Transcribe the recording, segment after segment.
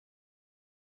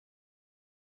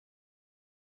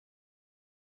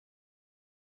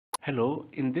Hello,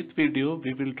 in this video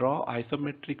we will draw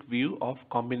isometric view of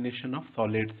combination of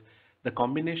solids. The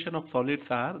combination of solids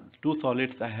are two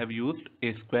solids I have used,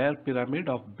 a square pyramid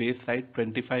of base side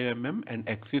 25 mm and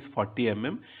axis 40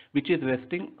 mm, which is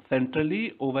resting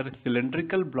centrally over a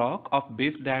cylindrical block of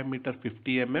base diameter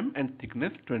 50 mm and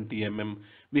thickness 20 mm.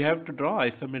 We have to draw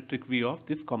isometric view of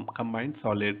this combined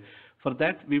solid. For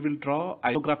that we will draw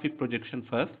isographic projection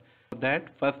first. For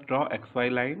that, first draw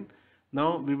XY line.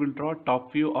 Now we will draw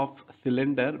top view of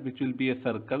cylinder, which will be a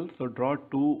circle. So draw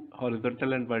two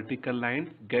horizontal and vertical lines,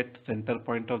 get center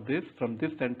point of this. From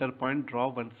this center point,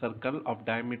 draw one circle of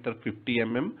diameter 50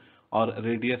 mm or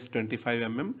radius 25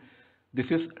 mm. This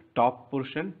is top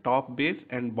portion, top base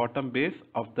and bottom base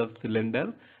of the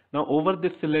cylinder. Now over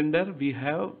this cylinder we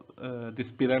have this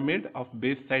pyramid of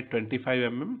base side 25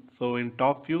 mm. So in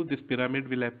top view this pyramid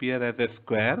will appear as a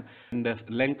square and the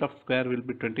length of square will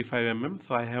be 25 mm.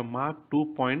 So I have marked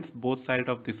 2 points both sides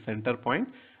of this center point.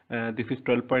 This is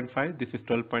 12.5, this is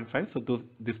 12.5. So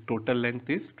this total length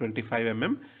is 25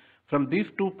 mm. From these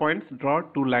 2 points draw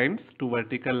two lines, two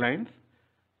vertical lines.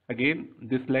 Again,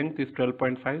 this length is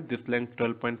 12.5, this length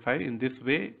 12.5. In this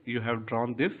way, you have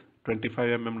drawn this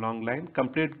 25 mm long line.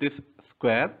 Complete this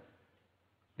square.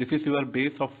 This is your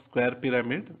base of square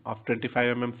pyramid of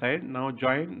 25 mm side. Now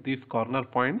join these corner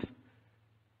points.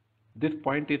 This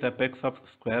point is apex of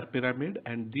square pyramid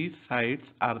and these sides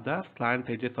are the slant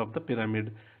edges of the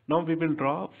pyramid. Now we will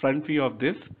draw front view of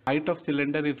this. Height of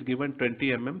cylinder is given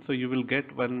 20 mm, so you will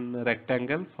get one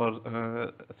rectangle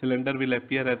for cylinder will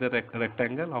appear as a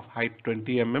rectangle of height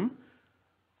 20 mm.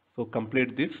 So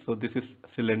complete this. So this is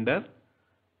cylinder.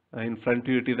 In front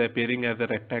view it is appearing as a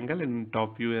rectangle and in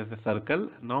top view as a circle.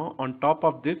 Now on top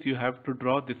of this you have to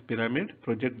draw this pyramid,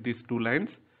 project these two lines.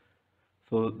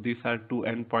 So these are two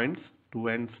end points, two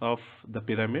ends of the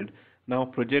pyramid. Now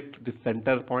project the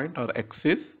center point or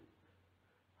axis.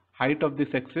 Height of this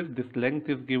axis, this length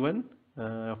is given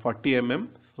 40 mm.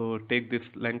 So take this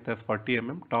length as 40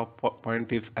 mm. Top point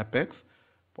is apex.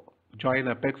 Join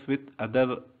apex with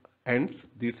other ends,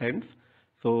 these ends.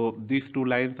 So these two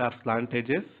lines are slant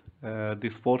edges.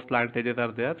 These four slant edges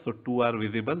are there. So two are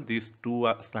visible. These two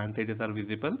slant edges are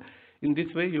visible. In this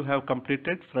way you have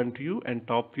completed front view and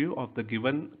top view of the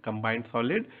given combined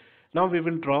solid. Now we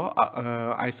will draw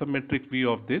isometric view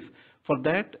of this. For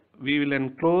that we will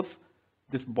enclose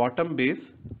this bottom base,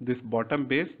 this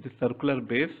circular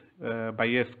base by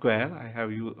a square. I have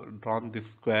drawn this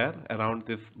square around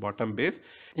this bottom base.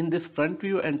 In this front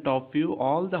view and top view,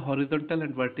 all the horizontal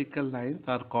and vertical lines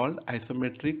are called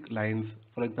isometric lines.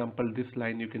 For example, this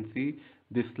line you can see,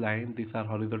 this line, these are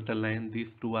horizontal lines, these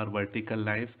two are vertical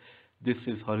lines. This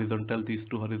is horizontal, these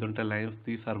two horizontal lines,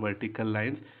 these are vertical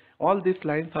lines. All these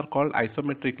lines are called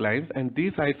isometric lines, and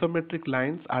these isometric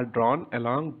lines are drawn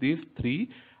along these three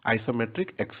isometric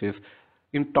axes.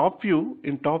 In top view,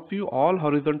 all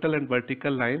horizontal and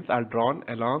vertical lines are drawn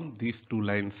along these two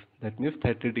lines. That means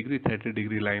 30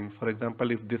 degree line. For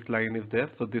example, if this line is there,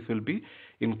 so this will be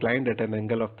inclined at an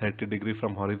angle of 30 degree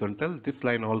from horizontal. This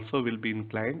line also will be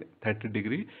inclined 30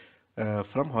 degree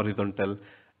from horizontal.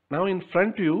 Now in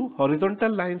front view,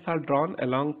 horizontal lines are drawn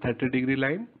along 30 degree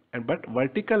line, but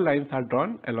vertical lines are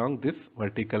drawn along this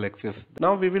vertical axis.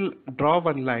 Now we will draw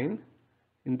one line.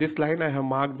 In this line I have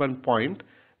marked one point.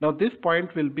 Now this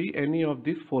point will be any of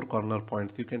these four corner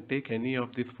points. You can take any of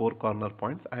these four corner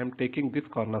points. I am taking this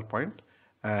corner point,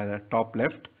 top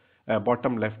left,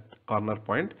 bottom left corner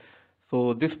point.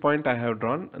 So this point I have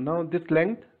drawn. Now this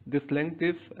length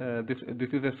is this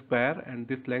is a square and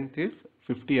this length is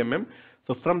 50 mm.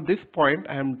 So from this point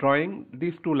I am drawing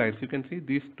these two lines. You can see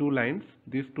these two lines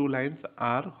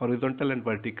are horizontal and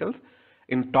vertical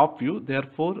in top view.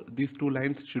 Therefore these two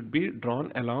lines should be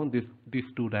drawn along these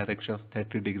two directions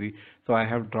 30 degree. So I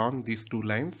have drawn these two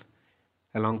lines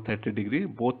along 30 degree,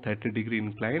 both 30 degree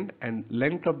inclined, and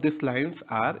length of these lines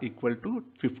are equal to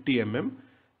 50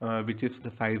 mm, which is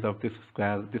the size of this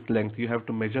square. This length you have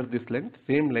to measure, this length,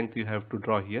 same length you have to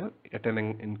draw here at an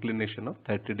inclination of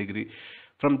 30 degree.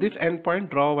 From this end point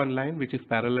draw one line which is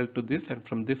parallel to this, and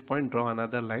from this point draw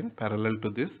another line parallel to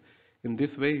this. In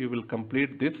this way you will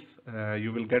complete this,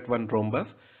 you will get one rhombus.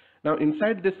 Now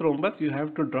inside this rhombus you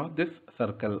have to draw this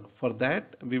circle. For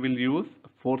that we will use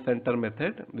 4 center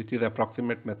method, which is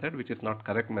approximate method, which is not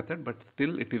correct method, but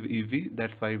still it is easy.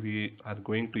 That's why we are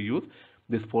going to use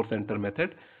this 4 center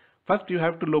method. First you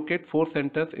have to locate 4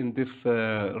 centers in this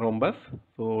rhombus.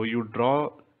 So you draw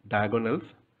diagonals.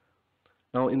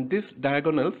 Now in this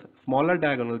diagonals, smaller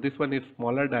diagonal, this one is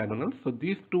smaller diagonal. So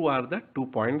these two are the 2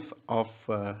 points of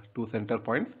 2 center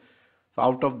points. So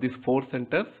out of these 4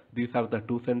 centers, these are the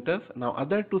 2 centers. Now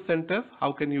other 2 centers,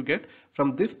 how can you get?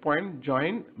 From this point,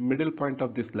 join middle point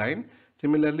of this line.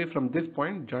 Similarly, from this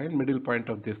point, join middle point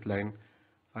of this line.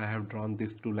 I have drawn these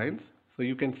 2 lines. So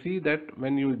you can see that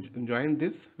when you join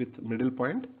this with middle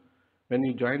point, when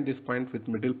you join this point with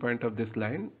middle point of this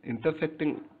line,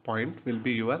 intersecting point will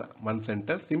be your one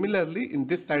center. Similarly, in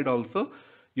this side also,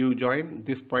 you join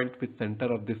this point with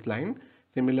center of this line.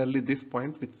 Similarly, this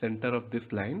point with center of this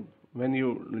line. When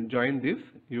you join this,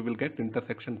 you will get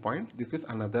intersection point. This is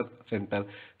another center.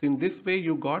 So in this way,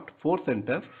 you got 4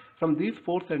 centers. From these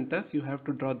 4 centers, you have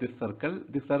to draw this circle.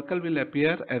 This circle will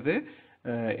appear as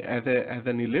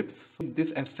an ellipse. So this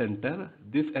as center,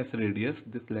 this as radius,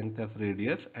 this length as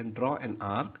radius, and draw an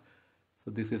arc.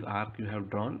 So this is arc you have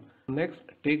drawn. Next,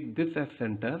 take this as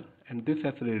center and this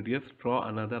as radius. Draw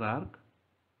another arc.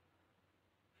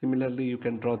 Similarly, you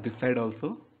can draw this side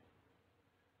also.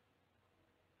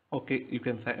 Okay, you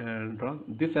can draw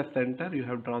this as center, you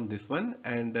have drawn this one,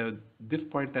 and this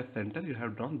point as center, you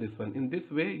have drawn this one. In this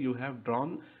way, you have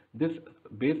drawn this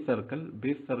base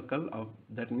circle of,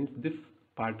 that means this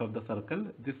part of the circle,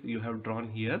 this you have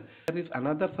drawn here. There is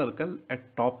another circle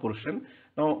at top portion.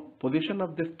 Now, position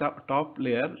of this top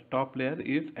layer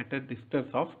is at a distance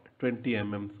of 20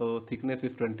 mm. So thickness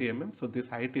is 20 mm. So this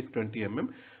height is 20 mm.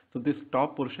 So this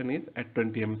top portion is at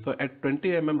 20 mm. So at 20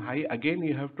 mm high, again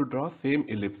you have to draw same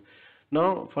ellipse.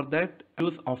 Now for that,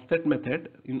 use offset method.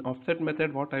 In offset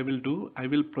method, what I will do, I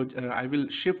will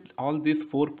shift all these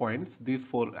 4 points,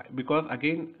 because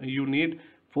again you need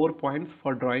 4 points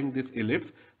for drawing this ellipse.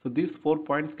 So these 4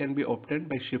 points can be obtained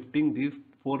by shifting these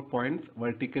 4 points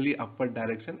vertically upward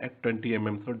direction at 20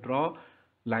 mm. So draw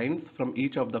lines from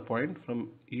each of the points. From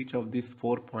each of these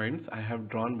 4 points, I have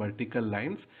drawn vertical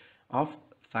lines of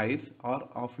size or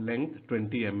of length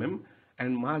 20 mm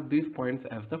and mark these points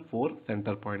as the 4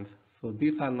 center points. So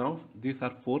these are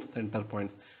 4 center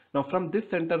points. Now from this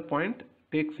center point,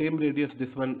 take same radius,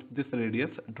 this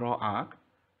radius, draw arc.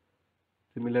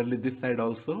 Similarly, this side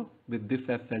also with this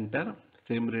as center,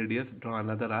 same radius, draw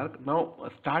another arc. Now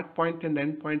start point and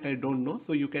end point I don't know,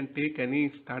 so you can take any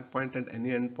start point and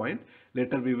any end point.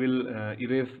 Later we will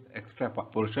erase extra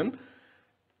portion.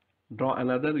 Draw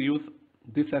another, use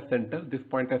this as center, this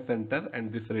point as center,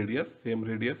 and this radius, same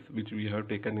radius which we have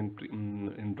taken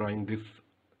in drawing this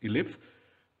ellipse.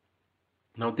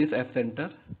 Now this as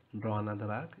center, draw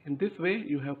another arc. In this way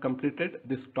you have completed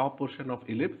this top portion of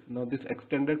ellipse. Now this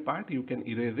extended part you can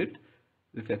erase it,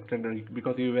 this extended,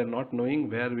 because you were not knowing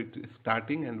where it is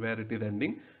starting and where it is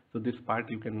ending. So this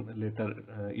part you can later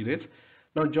erase.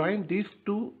 Now join these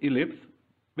 2 ellipses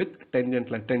with tangent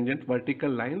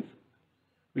vertical lines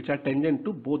which are tangent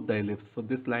to both the ellipse. So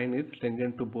this line is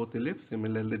tangent to both ellipse.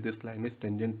 Similarly, this line is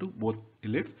tangent to both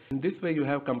ellipse. In this way, you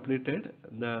have completed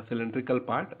the cylindrical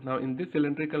part. Now, in this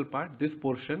cylindrical part, this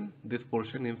portion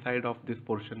inside of this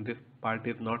portion, this part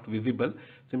is not visible.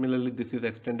 Similarly, this is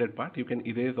extended part. You can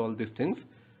erase all these things.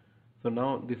 So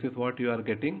now this is what you are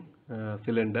getting,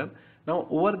 cylinder. Now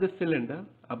over this cylinder,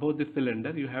 above this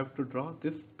cylinder, you have to draw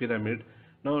this pyramid.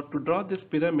 Now to draw this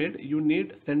pyramid, you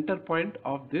need center point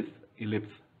of this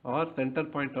ellipse or center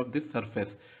point of this surface.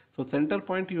 So center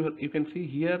point, you can see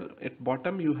here at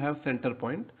bottom you have center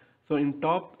point. So in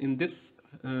top, in this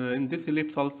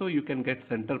ellipse also you can get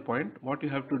center point. What you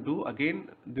have to do, again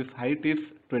this height is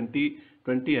 20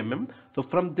 mm. So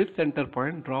from this center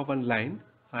point, draw one line.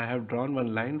 I have drawn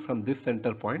one line from this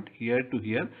center point here to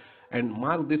here and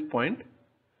mark this point.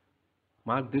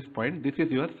 This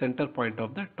is your center point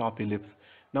of the top ellipse.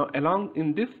 Now along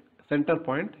in this center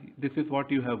point, this is what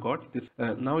you have got. This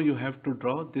now you have to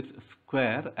draw this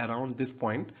square around this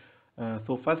point.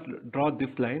 So first draw this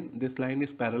line. This line is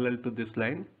parallel to this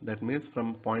line. That means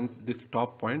from this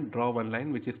top point, draw one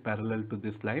line which is parallel to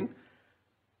this line.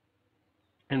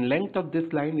 And length of this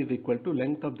line is equal to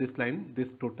this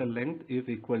total length is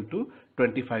equal to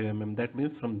 25 mm. That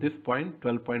means from this point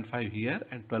 12.5 here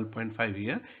and 12.5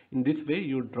 here. In this way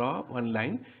you draw one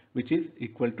line which is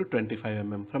equal to 25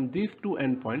 mm. From these two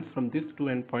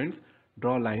endpoints,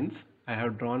 draw lines. I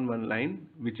have drawn one line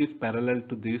which is parallel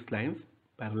to these lines,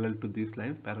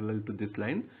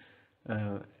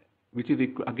 which is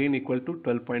again equal to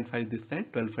 12.5 this side,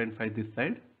 12.5 this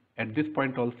side. At this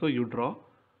point also you draw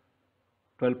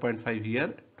 12.5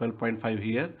 here, 12.5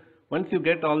 here. Once you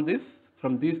get all this,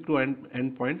 from these two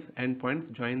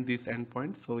endpoints, join these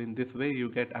endpoints. So in this way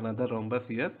you get another rhombus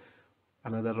here,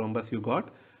 another rhombus you got.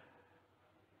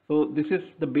 So this is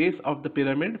the base of the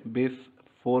pyramid, base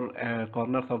 4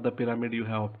 corners of the pyramid you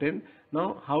have obtained.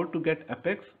 Now how to get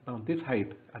apex? Now this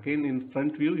height, again in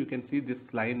front view you can see this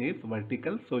line is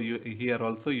vertical. So here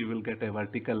also you will get a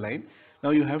vertical line.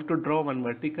 Now you have to draw one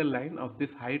vertical line of this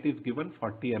height is given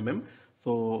 40 mm.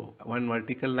 So one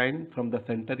vertical line from the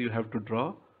center you have to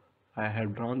draw. I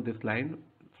have drawn this line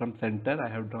from center. I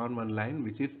have drawn one line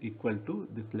which is equal to,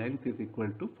 this length is equal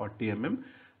to 40 mm.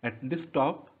 At this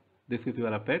top, this is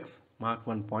your apex, mark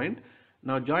one point.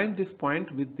 Now join this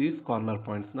point with these corner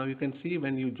points. Now you can see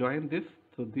when you join this,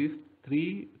 so these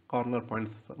three corner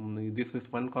points, this is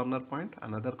one corner point,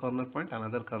 another corner point,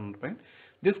 another corner point.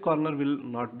 This corner will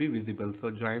not be visible, so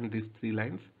join these three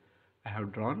lines I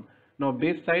have drawn. Now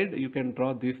base side, you can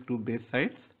draw these two base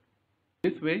sides.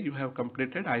 This way you have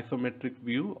completed isometric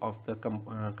view of the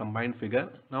combined figure.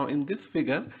 Now in this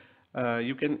figure,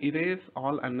 you can erase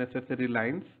all unnecessary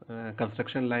lines,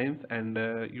 construction lines, and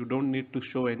you don't need to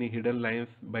show any hidden lines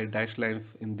by dashed lines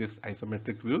in this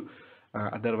isometric view.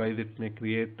 Otherwise it may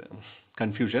create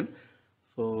confusion.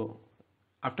 So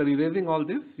after erasing all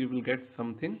this, you will get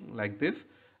something like this,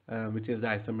 which is the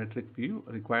isometric view,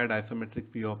 required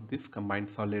isometric view of this combined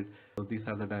solid. So these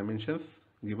are the dimensions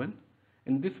given.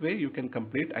 In this way you can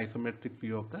complete isometric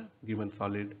view of the given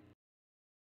solid.